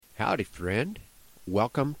Howdy, friend.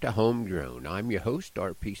 Welcome to Homegrown. I'm your host,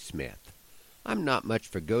 R.P. Smith. I'm not much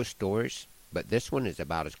for ghost stories, but this one is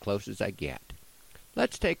about as close as I get.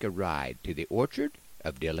 Let's take a ride to the orchard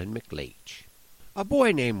of Dylan McLeach. A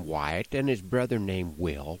boy named Wyatt and his brother named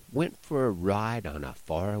Will went for a ride on a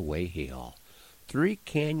faraway hill. 3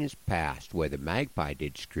 canyons past where the magpie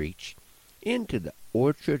did screech, into the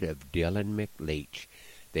orchard of Dylan McLeach.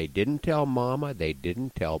 They didn't tell Mama, they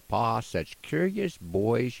didn't tell Pa, such curious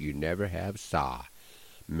boys you never have saw.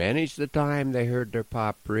 Many's the time they heard their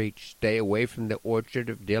Pa preach, stay away from the orchard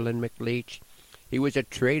of Dylan McLeach. He was a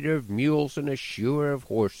trader of mules and a shoer of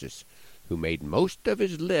horses, who made most of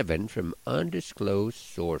his living from undisclosed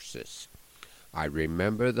sources. I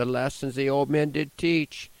remember the lessons the old men did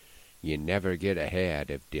teach. You never get ahead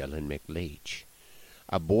of Dylan McLeach.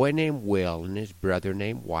 A boy named Will and his brother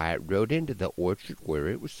named Wyatt rode into the orchard where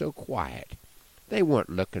it was so quiet. They weren't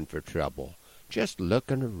looking for trouble, just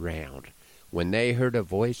looking around, when they heard a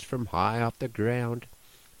voice from high off the ground.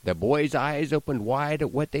 The boys' eyes opened wide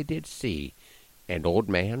at what they did see. An old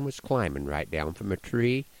man was climbing right down from a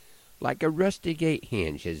tree. Like a rusty gate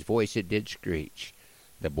hinge his voice it did screech.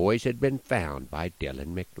 The boys had been found by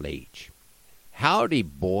Dylan McLeach. "Howdy,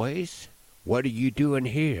 boys. What are you doing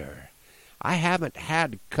here? I haven't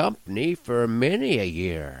had company for many a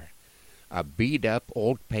year." A beat-up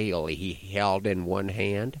old pail he held in one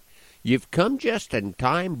hand. "You've come just in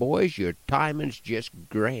time, boys. Your timing's just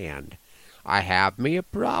grand. I have me a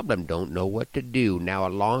problem, don't know what to do. Now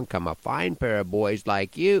along come a fine pair of boys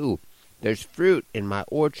like you. There's fruit in my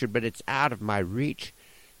orchard, but it's out of my reach.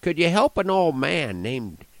 Could you help an old man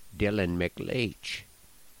named Dylan McLeach?"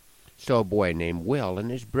 So a boy named Will and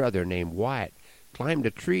his brother named Wyatt climbed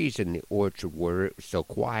the trees in the orchard where it was so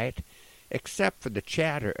quiet, except for the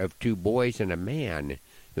chatter of 2 boys and a man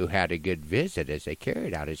who had a good visit as they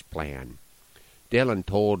carried out his plan. Dylan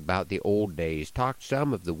told about the old days, talked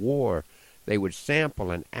some of the war. They would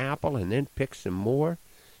sample an apple and then pick some more,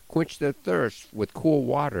 quench their thirst with cool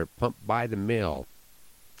water pumped by the mill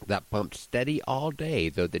that pumped steady all day,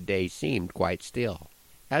 though the day seemed quite still.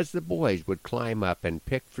 As the boys would climb up and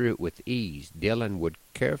pick fruit with ease, Dylan would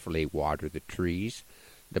carefully water the trees.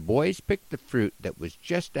 The boys picked the fruit that was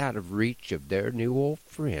just out of reach of their new old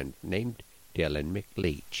friend named Dylan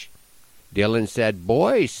McLeach. Dylan said,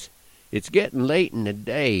 "Boys, it's getting late in the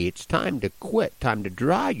day. It's time to quit, time to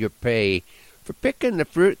draw your pay. For picking the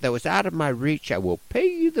fruit that was out of my reach, I will pay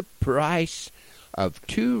you the price of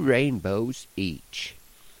 2 rainbows each."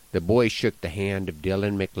 The boys shook the hand of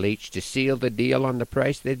Dylan McLeach to seal the deal on the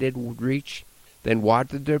price they did reach, then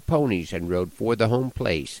watered their ponies and rode for the home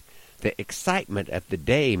place. The excitement of the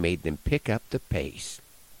day made them pick up the pace.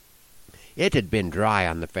 It had been dry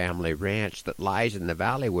on the family ranch that lies in the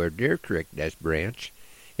valley where Deer Creek does branch.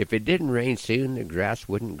 If it didn't rain soon, the grass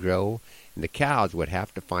wouldn't grow, and the cows would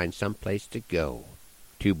have to find some place to go.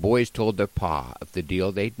 2 boys told their pa of the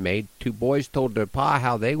deal they'd made. 2 boys told their pa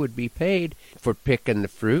how they would be paid for picking the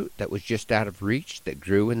fruit that was just out of reach that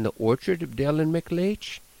grew in the orchard of Dylan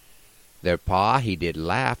McLeach. Their pa, he did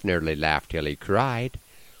laugh, nearly laughed till he cried,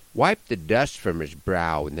 wiped the dust from his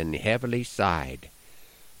brow, and then heavily sighed.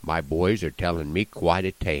 "My boys are telling me quite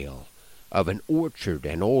a tale of an orchard,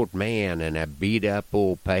 an old man, and a beat-up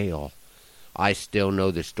old pail. I still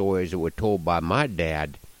know the stories that were told by my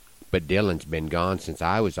dad, but Dylan's been gone since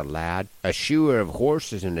I was a lad. A shoer of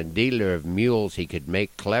horses and a dealer of mules, he could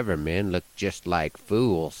make clever men look just like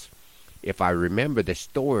fools. If I remember the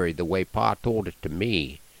story the way Pa told it to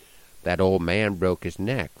me, that old man broke his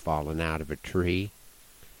neck falling out of a tree.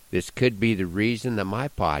 This could be the reason that my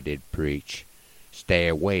Pa did preach, stay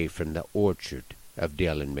away from the orchard of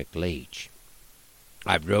Dylan McLeach.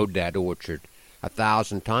 I've rode that orchard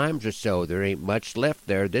 1,000 times or so. There ain't much left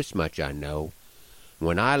there, this much I know.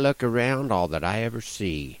 When I look around, all that I ever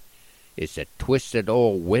see is a twisted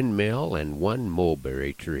old windmill and 1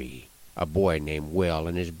 mulberry tree." A boy named Will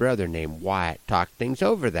and his brother named Wyatt talked things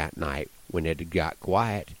over that night when it had got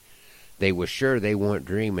quiet. They were sure they weren't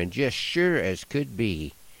dreaming, just sure as could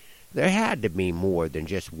be. There had to be more than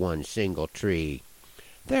just 1 single tree.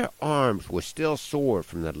 Their arms were still sore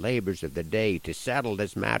from the labors of the day. To settle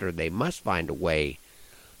this matter they must find a way.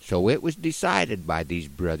 So it was decided by these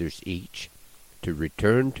brothers each to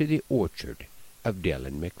return to the orchard of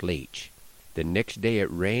Dylan McLeach. The next day it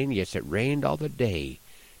rained, yes, it rained all the day.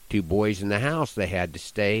 2 boys in the house they had to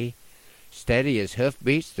stay. Steady as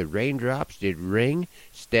hoofbeats the raindrops did ring,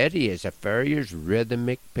 steady as a farrier's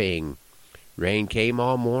rhythmic ping. Rain came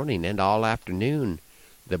all morning and all afternoon.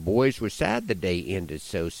 The boys were sad the day ended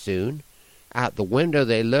so soon. Out the window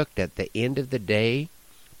they looked at the end of the day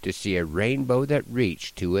to see a rainbow that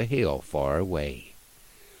reached to a hill far away.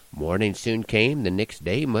 Morning soon came, the next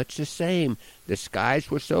day much the same. The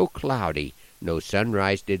skies were so cloudy, no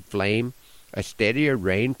sunrise did flame. A steadier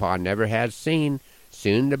rain Pa never had seen.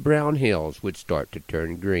 Soon the brown hills would start to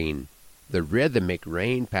turn green. The rhythmic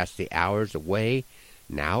rain passed the hours away.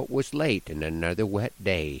 Now it was late and another wet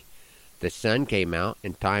day. The sun came out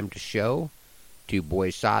in time to show. Two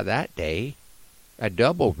boys saw that day a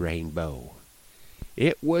double rainbow.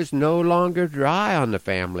 It was no longer dry on the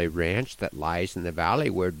family ranch that lies in the valley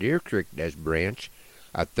where Deer Creek does branch.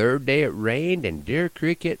 A third day it rained and Deer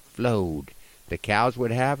Creek it flowed. The cows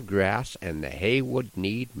would have grass and the hay would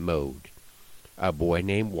need mowed. A boy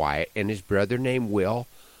named Wyatt and his brother named Will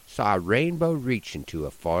saw a rainbow reaching to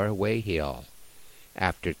a faraway hill.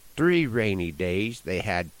 After 3 rainy days they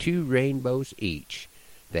had 2 rainbows each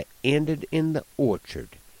that ended in the orchard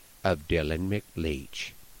of Dillon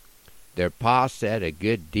McLeach. Their pa said a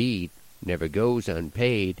good deed never goes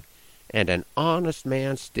unpaid, and an honest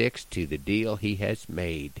man sticks to the deal he has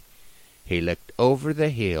made. He looked over the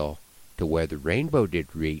hill to where the rainbow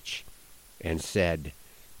did reach, and said,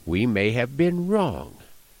 "We may have been wrong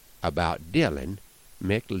about Dillon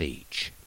McLeach."